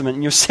Old Testament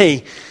and you'll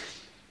see.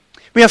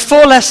 We have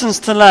 4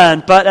 lessons to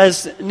learn, but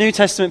as New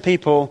Testament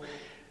people,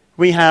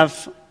 we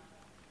have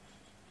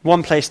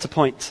one place to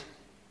point.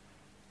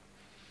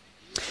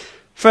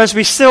 For as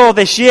we saw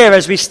this year,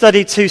 as we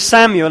studied 2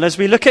 Samuel, as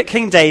we look at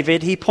King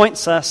David, he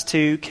points us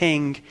to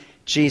King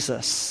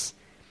Jesus.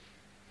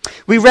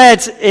 We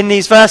read in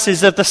these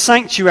verses of the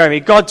sanctuary,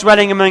 God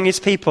dwelling among his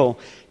people.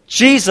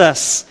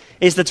 Jesus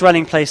is the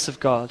dwelling place of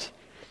God.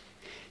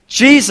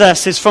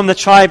 Jesus is from the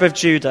tribe of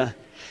Judah.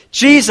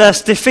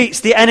 Jesus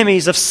defeats the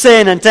enemies of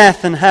sin and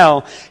death and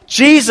hell.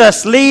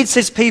 Jesus leads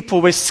his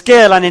people with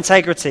skill and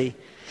integrity.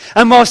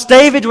 And whilst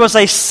David was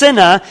a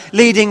sinner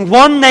leading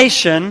one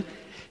nation,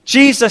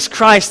 Jesus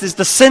Christ is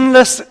the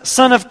sinless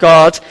Son of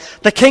God,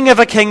 the King of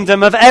a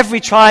kingdom of every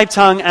tribe,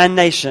 tongue, and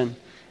nation.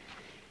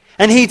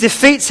 And he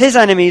defeats his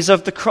enemies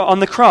on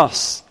the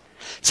cross,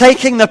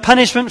 taking the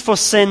punishment for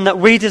sin that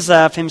we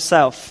deserve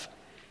himself.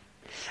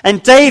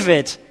 And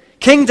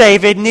King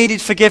David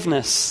needed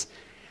forgiveness.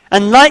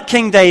 And like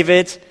King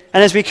David,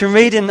 and as we can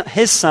read in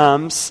his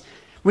Psalms,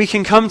 we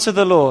can come to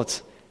the Lord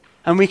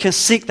and we can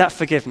seek that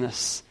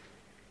forgiveness.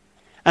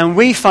 And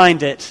we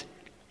find it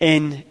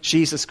in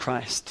Jesus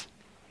Christ,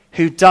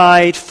 who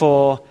died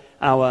for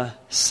our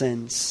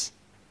sins.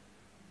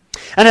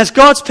 And as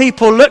God's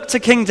people look to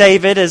King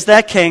David as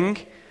their king,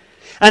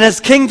 and as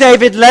King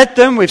David led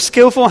them with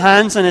skillful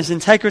hands and his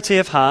integrity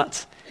of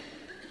heart,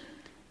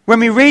 when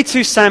we read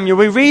 2 Samuel,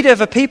 we read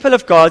of a people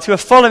of God who are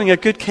following a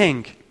good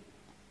king.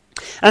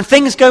 And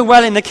things go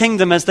well in the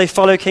kingdom as they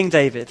follow King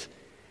David.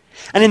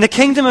 And in the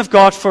kingdom of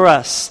God for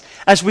us,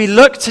 as we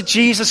look to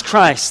Jesus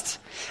Christ,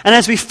 and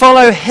as we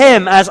follow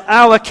him as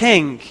our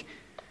king,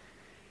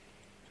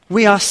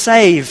 we are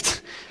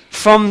saved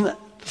from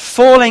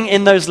falling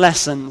in those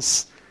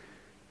lessons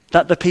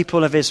that the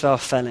people of Israel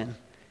fell in.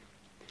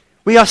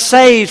 We are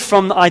saved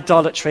from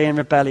idolatry and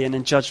rebellion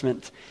and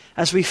judgment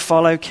as we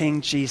follow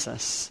King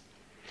Jesus.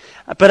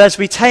 But as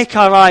we take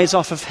our eyes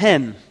off of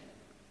him,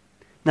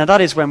 now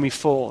that is when we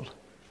fall.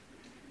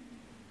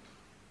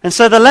 And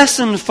so the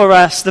lesson for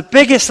us, the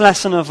biggest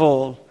lesson of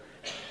all,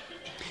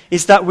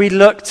 is that we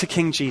look to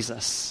King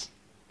Jesus.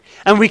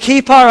 And we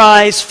keep our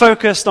eyes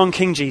focused on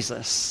King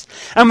Jesus.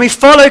 And we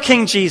follow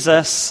King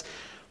Jesus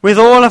with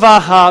all of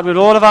our heart, with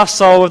all of our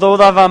soul, with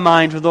all of our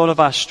mind, with all of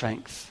our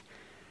strength.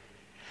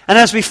 And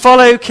as we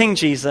follow King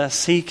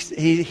Jesus,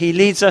 he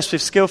leads us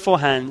with skillful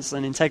hands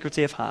and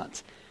integrity of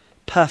heart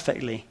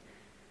perfectly.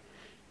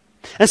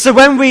 And so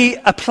when we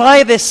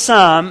apply this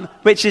psalm,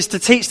 which is to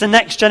teach the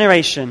next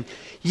generation,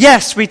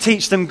 yes, we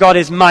teach them God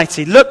is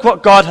mighty. Look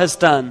what God has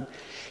done.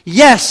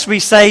 Yes, we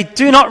say,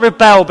 do not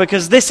rebel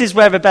because this is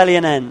where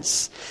rebellion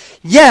ends.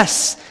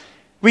 Yes,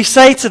 we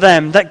say to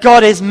them that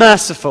God is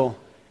merciful.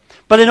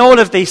 But in all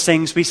of these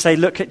things, we say,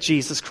 look at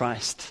Jesus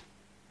Christ.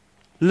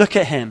 Look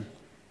at him.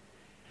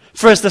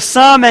 For as the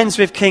psalm ends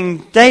with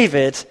King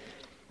David,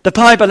 the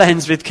Bible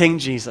ends with King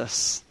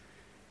Jesus.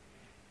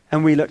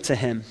 And we look to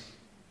him.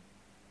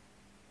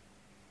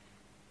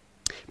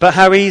 But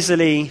how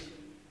easily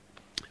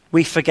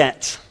we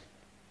forget,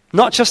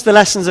 not just the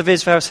lessons of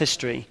Israel's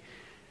history,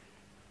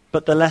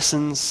 but the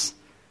lessons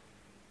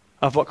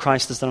of what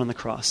Christ has done on the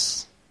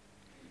cross.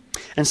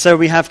 And so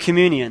we have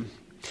communion.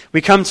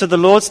 We come to the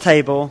Lord's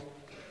table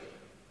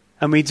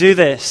And we do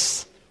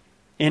this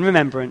in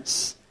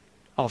remembrance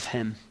of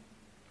him.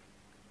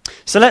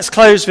 So let's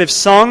close with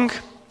song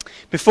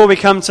before we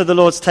come to the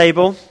Lord's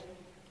table.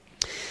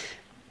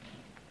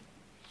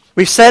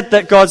 We've said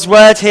that God's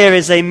word here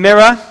is a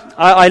mirror.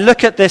 I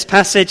look at this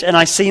passage and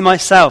I see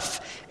myself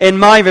in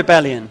my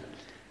rebellion.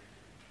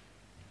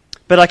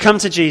 But I come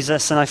to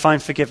Jesus and I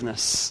find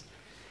forgiveness.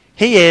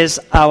 He is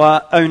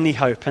our only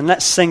hope. And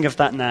let's sing of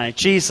that now.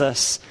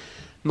 Jesus,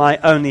 my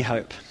only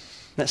hope.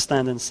 Let's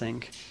stand and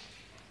sing.